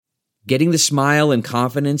Getting the smile and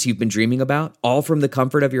confidence you've been dreaming about, all from the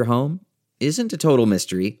comfort of your home, isn't a total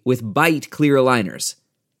mystery with Byte clear aligners.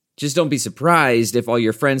 Just don't be surprised if all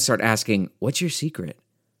your friends start asking, "What's your secret?"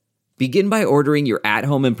 Begin by ordering your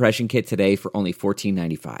at-home impression kit today for only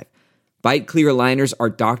 $14.95. Byte clear aligners are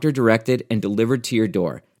doctor-directed and delivered to your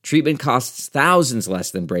door. Treatment costs thousands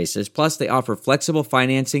less than braces, plus they offer flexible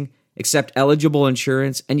financing, accept eligible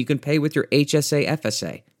insurance, and you can pay with your HSA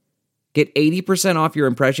FSA. Get 80% off your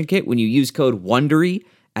impression kit when you use code WONDERY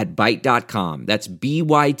at Byte.com. That's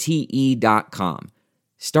BYTE.com.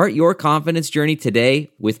 Start your confidence journey today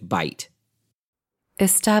with Byte.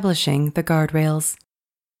 Establishing the guardrails.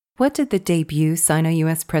 What did the debut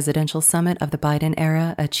Sino-US presidential summit of the Biden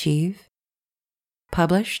era achieve?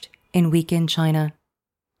 Published in Week in China.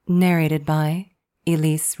 Narrated by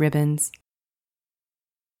Elise Ribbons.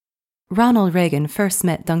 Ronald Reagan first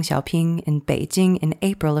met Deng Xiaoping in Beijing in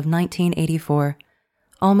April of 1984,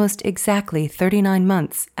 almost exactly 39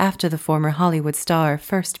 months after the former Hollywood star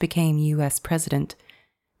first became U.S. president.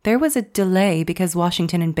 There was a delay because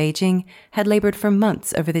Washington and Beijing had labored for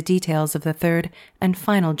months over the details of the third and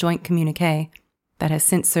final joint communiqué that has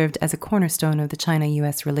since served as a cornerstone of the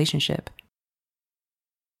China-U.S. relationship.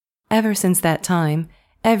 Ever since that time,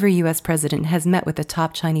 every U.S. president has met with the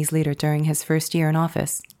top Chinese leader during his first year in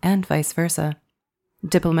office, and vice versa.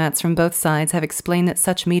 Diplomats from both sides have explained that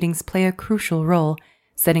such meetings play a crucial role,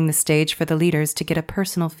 setting the stage for the leaders to get a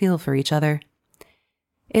personal feel for each other.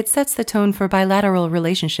 It sets the tone for a bilateral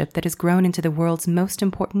relationship that has grown into the world's most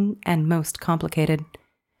important and most complicated.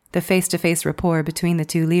 The face-to-face rapport between the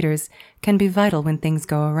two leaders can be vital when things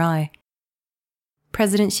go awry.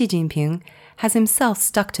 President Xi Jinping has himself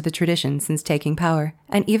stuck to the tradition since taking power,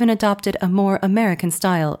 and even adopted a more American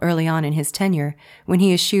style early on in his tenure, when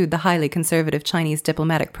he eschewed the highly conservative Chinese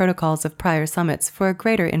diplomatic protocols of prior summits for a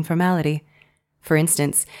greater informality. For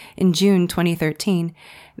instance, in June 2013,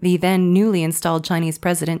 the then newly installed Chinese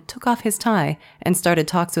president took off his tie and started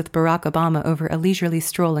talks with Barack Obama over a leisurely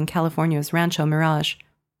stroll in California's Rancho Mirage.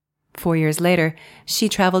 4 years later, Xi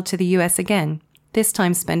traveled to the U.S. again, this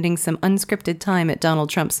time spending some unscripted time at Donald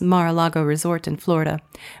Trump's Mar-a-Lago resort in Florida,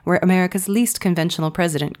 where America's least conventional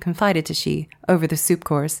president confided to Xi, over the soup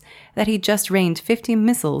course, that he'd just rained 50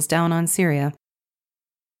 missiles down on Syria.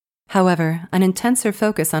 However, an intenser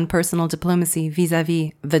focus on personal diplomacy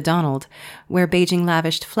vis-à-vis the Donald, where Beijing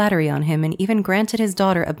lavished flattery on him and even granted his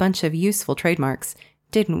daughter a bunch of useful trademarks,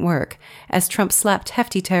 didn't work, as Trump slapped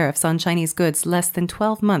hefty tariffs on Chinese goods less than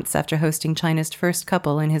 12 months after hosting China's first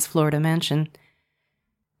couple in his Florida mansion.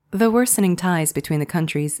 The worsening ties between the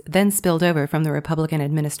countries then spilled over from the Republican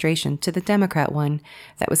administration to the Democrat one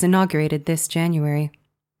that was inaugurated this January.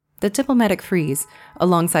 The diplomatic freeze,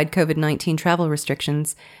 alongside COVID-19 travel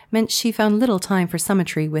restrictions, meant Xi found little time for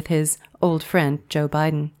summitry with his old friend, Joe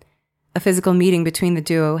Biden. A physical meeting between the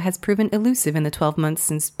duo has proven elusive in the 12 months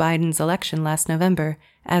since Biden's election last November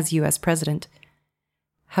as U.S. president.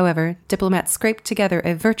 However, diplomats scraped together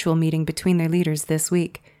a virtual meeting between their leaders this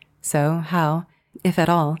week. So how, if at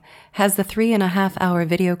all, has the 3.5-hour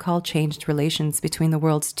video call changed relations between the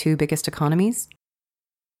world's two biggest economies?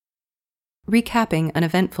 Recapping an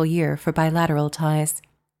eventful year for bilateral ties.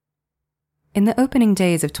 In the opening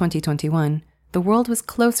days of 2021, the world was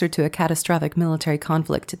closer to a catastrophic military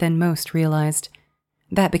conflict than most realized.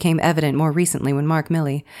 That became evident more recently when Mark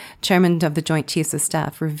Milley, chairman of the Joint Chiefs of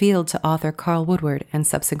Staff, revealed to author Carl Woodward and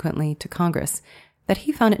subsequently to Congress that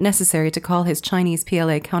he found it necessary to call his Chinese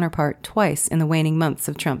PLA counterpart twice in the waning months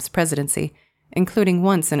of Trump's presidency, including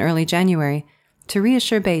once in early January, to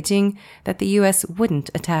reassure Beijing that the U.S. wouldn't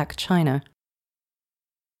attack China.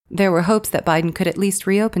 There were hopes that Biden could at least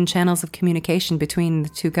reopen channels of communication between the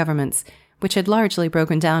two governments, which had largely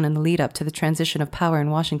broken down in the lead-up to the transition of power in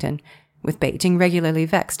Washington, with Beijing regularly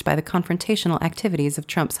vexed by the confrontational activities of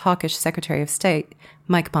Trump's hawkish Secretary of State,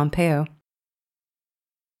 Mike Pompeo.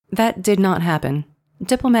 That did not happen.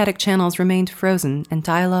 Diplomatic channels remained frozen and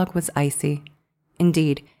dialogue was icy.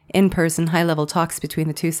 Indeed, in-person high-level talks between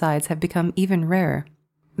the two sides have become even rarer.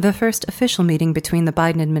 The first official meeting between the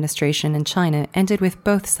Biden administration and China ended with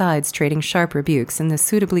both sides trading sharp rebukes in the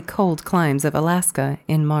suitably cold climes of Alaska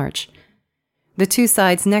in March. The two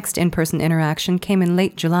sides' next in-person interaction came in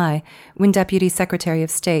late July, when Deputy Secretary of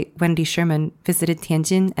State Wendy Sherman visited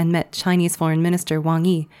Tianjin and met Chinese Foreign Minister Wang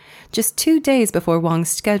Yi, just 2 days before Wang's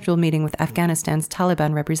scheduled meeting with Afghanistan's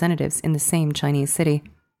Taliban representatives in the same Chinese city.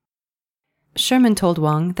 Sherman told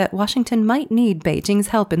Wang that Washington might need Beijing's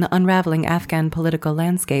help in the unraveling Afghan political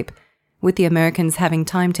landscape, with the Americans having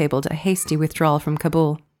timetabled a hasty withdrawal from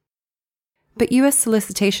Kabul. But U.S.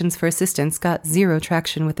 solicitations for assistance got zero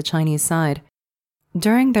traction with the Chinese side.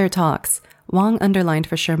 During their talks, Wang underlined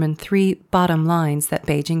for Sherman 3 bottom lines that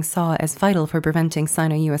Beijing saw as vital for preventing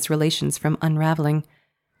Sino-US relations from unraveling.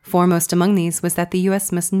 Foremost among these was that the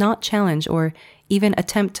U.S. must not challenge or even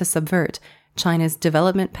attempt to subvert China's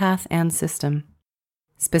development path and system.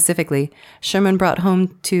 Specifically, Sherman brought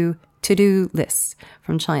home 2 to-do lists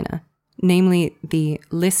from China, namely the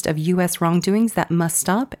list of U.S. wrongdoings that must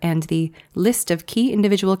stop and the list of key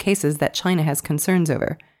individual cases that China has concerns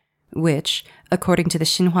over, which, according to the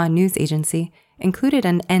Xinhua news agency, included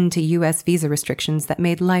an end to U.S. visa restrictions that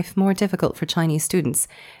made life more difficult for Chinese students,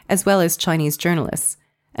 as well as Chinese journalists,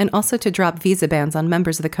 and also to drop visa bans on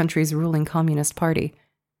members of the country's ruling Communist Party.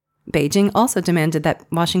 Beijing also demanded that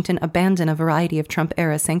Washington abandon a variety of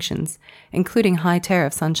Trump-era sanctions, including high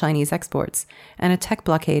tariffs on Chinese exports and a tech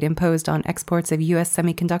blockade imposed on exports of U.S.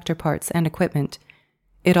 semiconductor parts and equipment.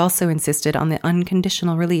 It also insisted on the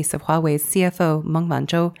unconditional release of Huawei's CFO Meng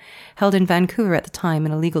Wanzhou, held in Vancouver at the time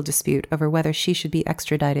in a legal dispute over whether she should be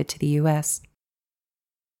extradited to the U.S.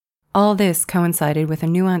 All this coincided with a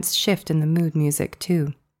nuanced shift in the mood music,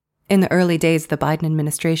 too. In the early days of the Biden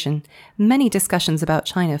administration, many discussions about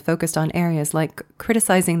China focused on areas like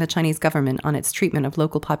criticizing the Chinese government on its treatment of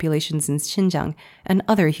local populations in Xinjiang and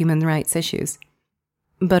other human rights issues.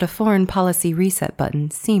 But a foreign policy reset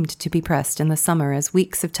button seemed to be pressed in the summer as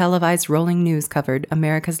weeks of televised rolling news covered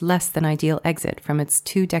America's less-than-ideal exit from its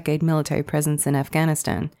 2-decade military presence in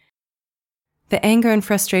Afghanistan. The anger and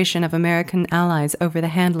frustration of American allies over the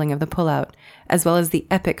handling of the pullout, as well as the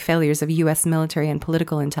epic failures of U.S. military and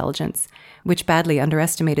political intelligence, which badly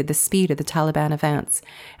underestimated the speed of the Taliban advance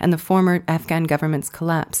and the former Afghan government's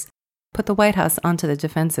collapse, put the White House onto the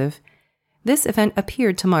defensive. This event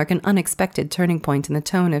appeared to mark an unexpected turning point in the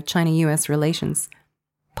tone of China-U.S. relations.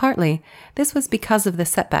 Partly, this was because of the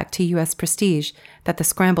setback to U.S. prestige that the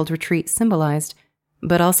scrambled retreat symbolized,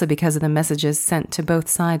 but also because of the messages sent to both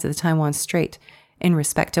sides of the Taiwan Strait in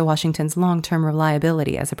respect to Washington's long-term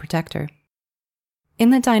reliability as a protector. In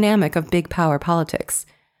the dynamic of big power politics,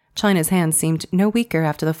 China's hand seemed no weaker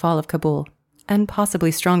after the fall of Kabul, and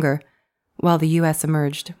possibly stronger, while the U.S.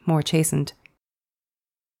 emerged more chastened.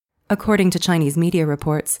 According to Chinese media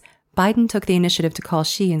reports, Biden took the initiative to call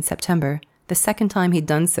Xi in September, the second time he'd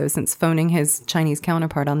done so since phoning his Chinese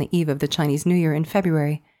counterpart on the eve of the Chinese New Year in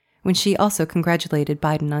February, when Xi also congratulated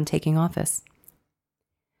Biden on taking office.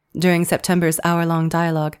 During September's hour-long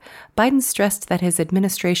dialogue, Biden stressed that his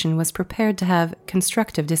administration was prepared to have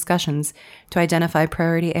constructive discussions to identify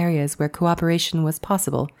priority areas where cooperation was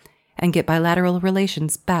possible and get bilateral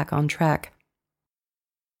relations back on track.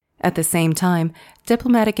 At the same time,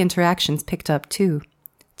 diplomatic interactions picked up too.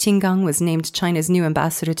 Qin Gang was named China's new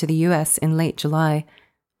ambassador to the U.S. in late July.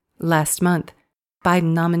 Last month,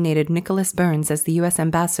 Biden nominated Nicholas Burns as the U.S.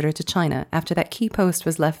 ambassador to China after that key post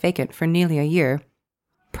was left vacant for nearly a year.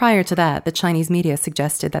 Prior to that, the Chinese media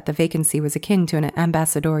suggested that the vacancy was akin to an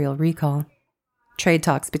ambassadorial recall. Trade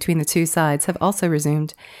talks between the two sides have also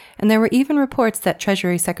resumed, and there were even reports that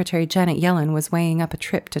Treasury Secretary Janet Yellen was weighing up a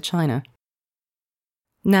trip to China.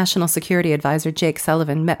 National Security Advisor Jake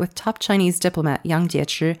Sullivan met with top Chinese diplomat Yang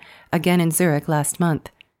Jiechi again in Zurich last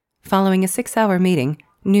month. Following a 6-hour meeting,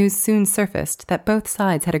 news soon surfaced that both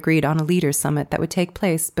sides had agreed on a leaders' summit that would take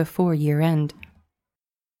place before year-end.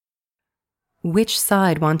 Which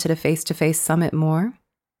side wanted a face-to-face summit more?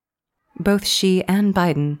 Both Xi and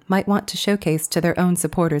Biden might want to showcase to their own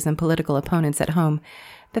supporters and political opponents at home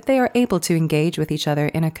that they are able to engage with each other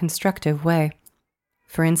in a constructive way.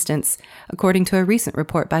 For instance, according to a recent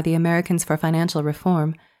report by the Americans for Financial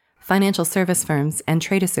Reform, financial service firms and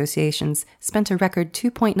trade associations spent a record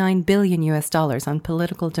 $2.9 billion on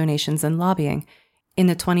political donations and lobbying in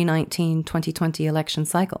the 2019-2020 election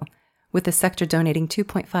cycle, with the sector donating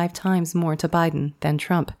 2.5 times more to Biden than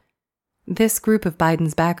Trump. This group of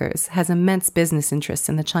Biden's backers has immense business interests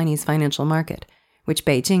in the Chinese financial market, which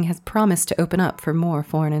Beijing has promised to open up for more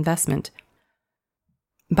foreign investment.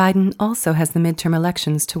 Biden also has the midterm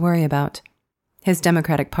elections to worry about. His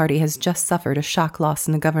Democratic Party has just suffered a shock loss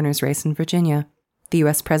in the governor's race in Virginia. The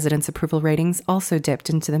U.S. president's approval ratings also dipped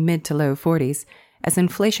into the mid to low 40s as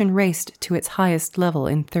inflation raced to its highest level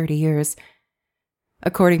in 30 years.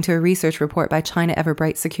 According to a research report by China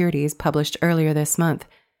Everbright Securities published earlier this month,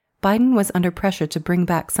 Biden was under pressure to bring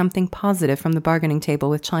back something positive from the bargaining table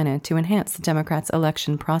with China to enhance the Democrats'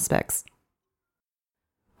 election prospects.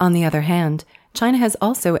 On the other hand, China has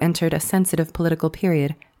also entered a sensitive political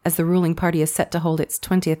period as the ruling party is set to hold its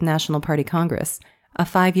 20th National Party Congress, a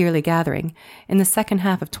 5-yearly gathering, in the second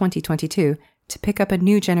half of 2022 to pick up a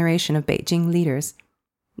new generation of Beijing leaders.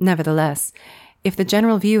 Nevertheless, if the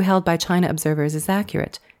general view held by China observers is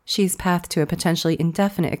accurate, Xi's path to a potentially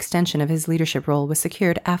indefinite extension of his leadership role was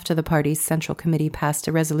secured after the party's Central Committee passed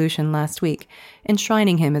a resolution last week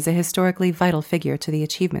enshrining him as a historically vital figure to the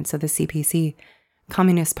achievements of the CPC,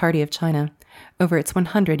 Communist Party of China, over its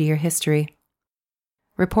 100-year history.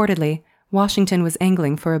 Reportedly, Washington was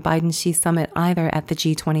angling for a Biden-Xi summit either at the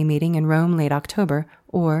G20 meeting in Rome late October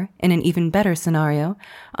or, in an even better scenario,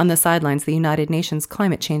 on the sidelines of the United Nations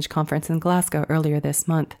Climate Change Conference in Glasgow earlier this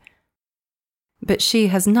month. But Xi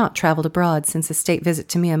has not traveled abroad since a state visit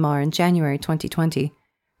to Myanmar in January 2020.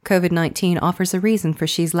 COVID-19 offers a reason for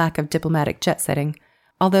Xi's lack of diplomatic jet-setting,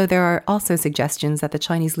 although there are also suggestions that the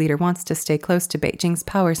Chinese leader wants to stay close to Beijing's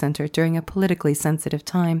power center during a politically sensitive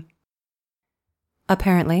time.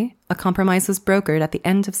 Apparently, a compromise was brokered at the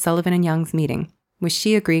end of Sullivan and Young's meeting, with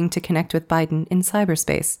Xi agreeing to connect with Biden in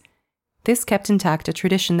cyberspace. This kept intact a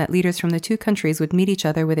tradition that leaders from the two countries would meet each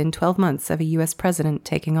other within 12 months of a U.S. president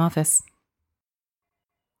taking office.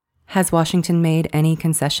 Has Washington made any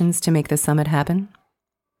concessions to make the summit happen?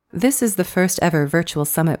 This is the first ever virtual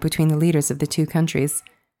summit between the leaders of the two countries.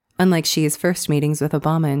 Unlike Xi's first meetings with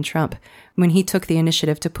Obama and Trump, when he took the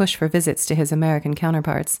initiative to push for visits to his American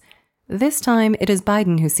counterparts, this time it is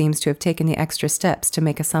Biden who seems to have taken the extra steps to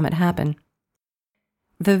make a summit happen.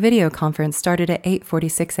 The video conference started at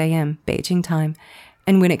 8:46 a.m. Beijing time,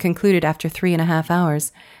 and when it concluded after 3.5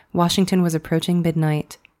 hours, Washington was approaching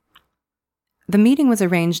midnight. The meeting was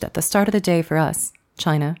arranged at the start of the day for us,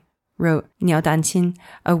 China, wrote Niao Danqin,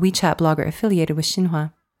 a WeChat blogger affiliated with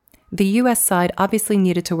Xinhua. The U.S. side obviously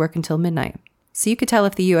needed to work until midnight, so you could tell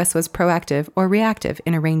if the U.S. was proactive or reactive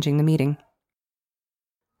in arranging the meeting.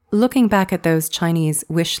 Looking back at those Chinese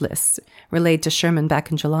wish lists relayed to Sherman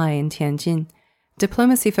back in July in Tianjin,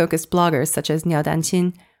 diplomacy-focused bloggers such as Niao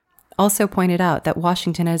Danqin also pointed out that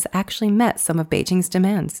Washington has actually met some of Beijing's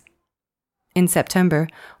demands. In September,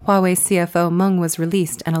 Huawei's CFO Meng was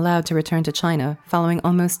released and allowed to return to China following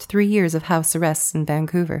almost 3 years of house arrests in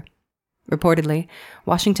Vancouver. Reportedly,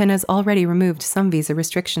 Washington has already removed some visa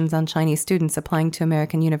restrictions on Chinese students applying to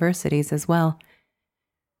American universities as well.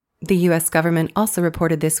 The U.S. government also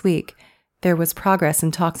reported this week there was progress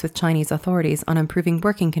in talks with Chinese authorities on improving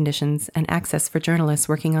working conditions and access for journalists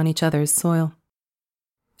working on each other's soil.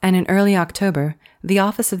 And in early October, the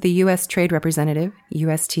Office of the U.S. Trade Representative,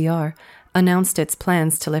 USTR, announced its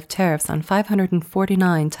plans to lift tariffs on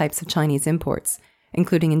 549 types of Chinese imports,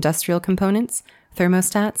 including industrial components,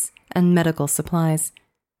 thermostats, and medical supplies.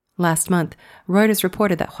 Last month, Reuters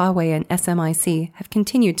reported that Huawei and SMIC have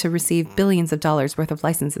continued to receive billions of dollars worth of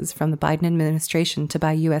licenses from the Biden administration to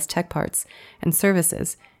buy U.S. tech parts and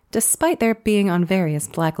services, despite their being on various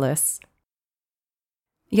blacklists.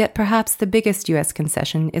 Yet perhaps the biggest U.S.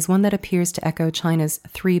 concession is one that appears to echo China's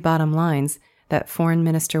three bottom lines that Foreign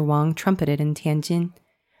Minister Wang trumpeted in Tianjin,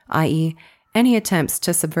 i.e., any attempts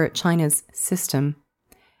to subvert China's system.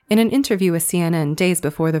 In an interview with CNN days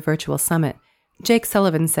before the virtual summit, Jake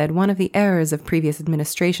Sullivan said one of the errors of previous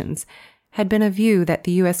administrations had been a view that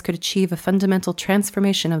the U.S. could achieve a fundamental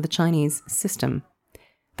transformation of the Chinese system.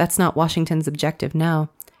 That's not Washington's objective now.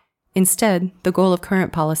 Instead, the goal of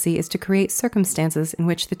current policy is to create circumstances in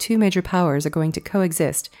which the two major powers are going to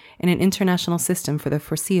coexist in an international system for the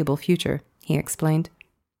foreseeable future, he explained.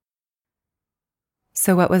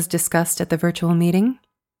 So what was discussed at the virtual meeting?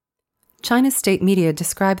 China's state media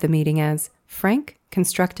described the meeting as frank,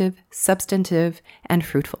 constructive, substantive, and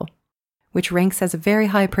fruitful, which ranks as a very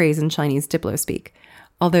high praise in Chinese diplospeak,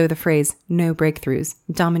 although the phrase no breakthroughs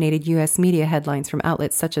dominated U.S. media headlines from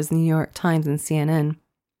outlets such as the New York Times and CNN.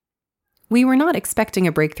 We were not expecting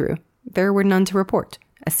a breakthrough. There were none to report,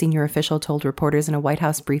 a senior official told reporters in a White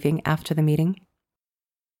House briefing after the meeting.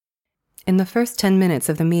 In the first 10 minutes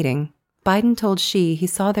of the meeting, Biden told Xi he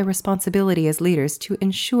saw their responsibility as leaders to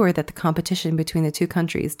ensure that the competition between the two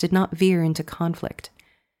countries did not veer into conflict.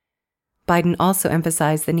 Biden also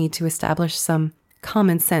emphasized the need to establish some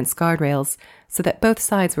common-sense guardrails so that both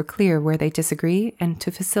sides were clear where they disagree and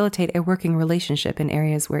to facilitate a working relationship in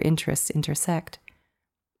areas where interests intersect.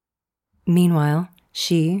 Meanwhile,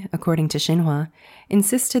 Xi, according to Xinhua,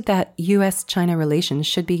 insisted that U.S.-China relations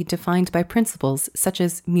should be defined by principles such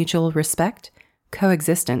as mutual respect,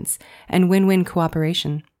 coexistence, and win-win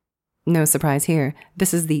cooperation. No surprise here,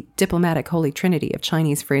 this is the diplomatic holy trinity of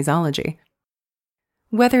Chinese phraseology.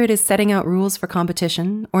 Whether it is setting out rules for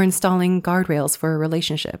competition or installing guardrails for a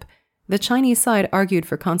relationship, the Chinese side argued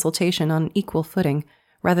for consultation on equal footing,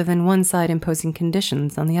 rather than one side imposing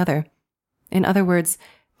conditions on the other. In other words,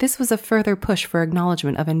 this was a further push for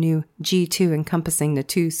acknowledgement of a new G2 encompassing the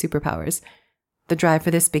two superpowers. The drive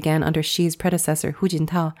for this began under Xi's predecessor, Hu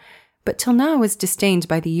Jintao, but till now was disdained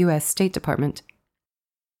by the U.S. State Department.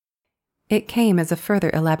 It came as a further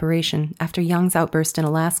elaboration after Yang's outburst in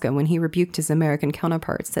Alaska when he rebuked his American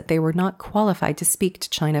counterparts that they were not qualified to speak to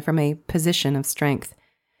China from a position of strength.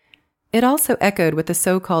 It also echoed with the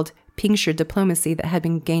so-called Pingshi diplomacy that had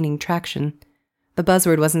been gaining traction. The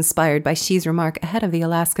buzzword was inspired by Xi's remark ahead of the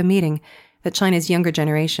Alaska meeting that China's younger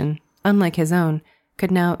generation, unlike his own,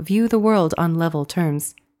 could now view the world on level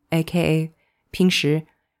terms, aka Pingshi,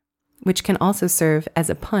 which can also serve as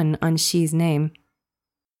a pun on Xi's name.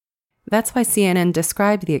 That's why CNN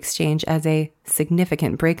described the exchange as a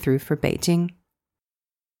significant breakthrough for Beijing.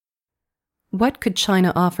 What could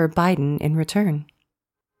China offer Biden in return?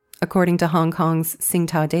 According to Hong Kong's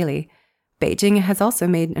Singtao Daily, Beijing has also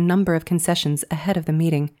made a number of concessions ahead of the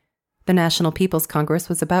meeting. The National People's Congress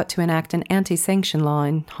was about to enact an anti-sanction law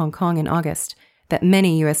in Hong Kong in August that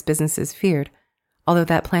many U.S. businesses feared, although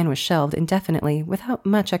that plan was shelved indefinitely without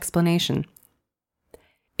much explanation.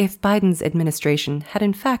 If Biden's administration had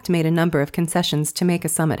in fact made a number of concessions to make a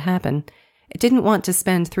summit happen, it didn't want to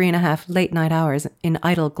spend 3.5 late-night hours in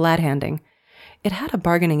idle glad-handing. It had a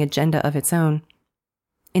bargaining agenda of its own.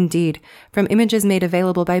 Indeed, from images made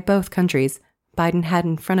available by both countries, Biden had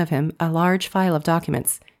in front of him a large file of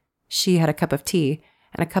documents. She had a cup of tea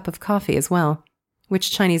and a cup of coffee as well, which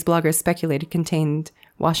Chinese bloggers speculated contained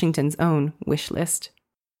Washington's own wish list.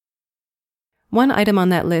 One item on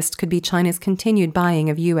that list could be China's continued buying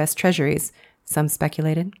of U.S. treasuries, some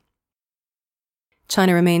speculated.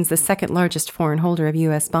 China remains the second largest foreign holder of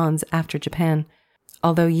U.S. bonds after Japan,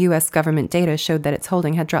 although U.S. government data showed that its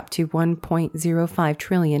holding had dropped to $1.05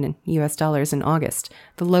 trillion in U.S. dollars in August,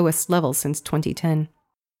 the lowest level since 2010.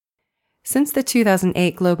 Since the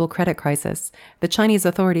 2008 global credit crisis, the Chinese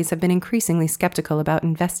authorities have been increasingly skeptical about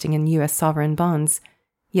investing in U.S. sovereign bonds.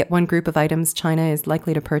 Yet one group of items China is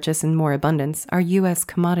likely to purchase in more abundance are U.S.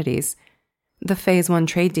 commodities. The Phase 1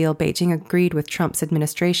 trade deal Beijing agreed with Trump's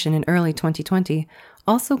administration in early 2020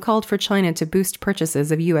 also called for China to boost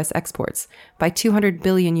purchases of U.S. exports by $200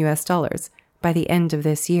 billion by the end of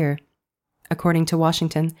this year. According to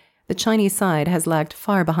Washington, the Chinese side has lagged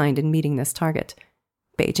far behind in meeting this target.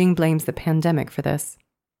 Beijing blames the pandemic for this.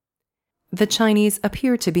 The Chinese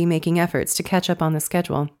appear to be making efforts to catch up on the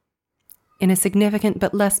schedule. In a significant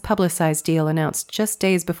but less publicized deal announced just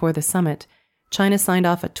days before the summit, China signed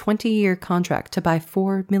off a 20-year contract to buy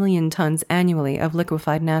 4 million tons annually of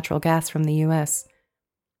liquefied natural gas from the U.S.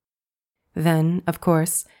 Then, of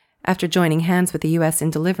course, after joining hands with the U.S. in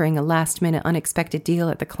delivering a last-minute unexpected deal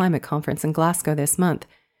at the climate conference in Glasgow this month,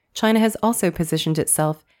 China has also positioned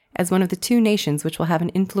itself as one of the two nations which will have an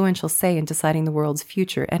influential say in deciding the world's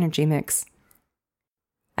future energy mix.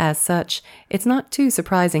 As such, it's not too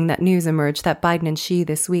surprising that news emerged that Biden and Xi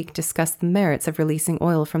this week discussed the merits of releasing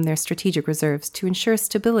oil from their strategic reserves to ensure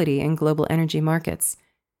stability in global energy markets.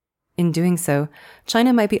 In doing so,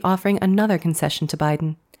 China might be offering another concession to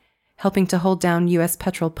Biden, helping to hold down U.S.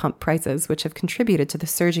 petrol pump prices, which have contributed to the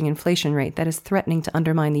surging inflation rate that is threatening to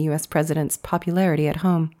undermine the U.S. president's popularity at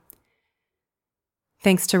home.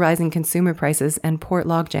 Thanks to rising consumer prices and port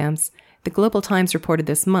logjams, the Global Times reported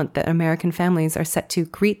this month that American families are set to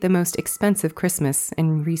greet the most expensive Christmas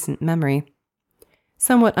in recent memory.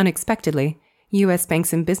 Somewhat unexpectedly, U.S.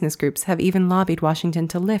 banks and business groups have even lobbied Washington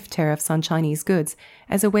to lift tariffs on Chinese goods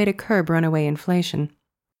as a way to curb runaway inflation.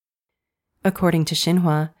 According to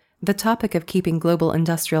Xinhua, the topic of keeping global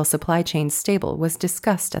industrial supply chains stable was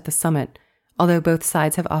discussed at the summit, although both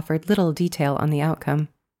sides have offered little detail on the outcome.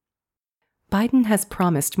 Biden has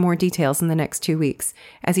promised more details in the next 2 weeks,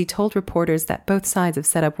 as he told reporters that both sides have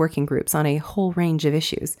set up working groups on a whole range of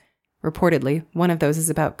issues. Reportedly, one of those is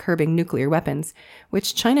about curbing nuclear weapons,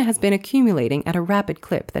 which China has been accumulating at a rapid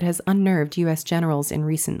clip that has unnerved U.S. generals in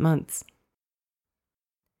recent months.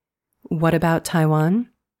 What about Taiwan?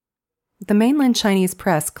 The mainland Chinese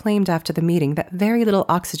press claimed after the meeting that very little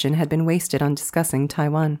oxygen had been wasted on discussing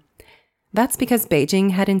Taiwan. That's because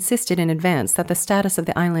Beijing had insisted in advance that the status of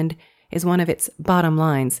the island is one of its bottom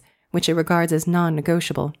lines, which it regards as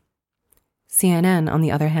non-negotiable. CNN, on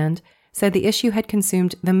the other hand, said the issue had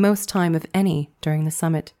consumed the most time of any during the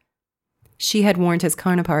summit. Xi had warned his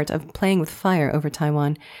counterpart of playing with fire over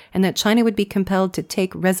Taiwan, and that China would be compelled to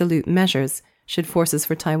take resolute measures should forces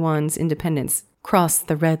for Taiwan's independence cross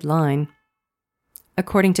the red line.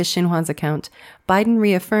 According to Xinhua's account, Biden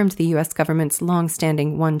reaffirmed the U.S. government's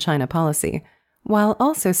long-standing One China policy, while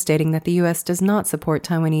also stating that the U.S. does not support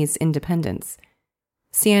Taiwanese independence.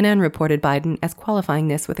 CNN reported Biden as qualifying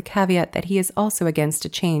this with a caveat that he is also against a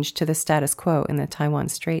change to the status quo in the Taiwan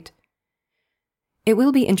Strait. It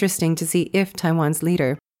will be interesting to see if Taiwan's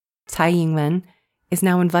leader, Tsai Ing-wen, is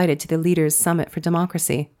now invited to the Leaders' Summit for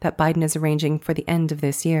Democracy that Biden is arranging for the end of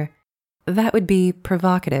this year. That would be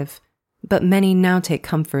provocative, But many now take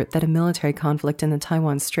comfort that a military conflict in the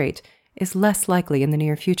Taiwan Strait is less likely in the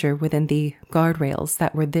near future within the guardrails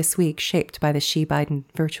that were this week shaped by the Xi-Biden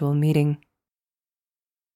virtual meeting.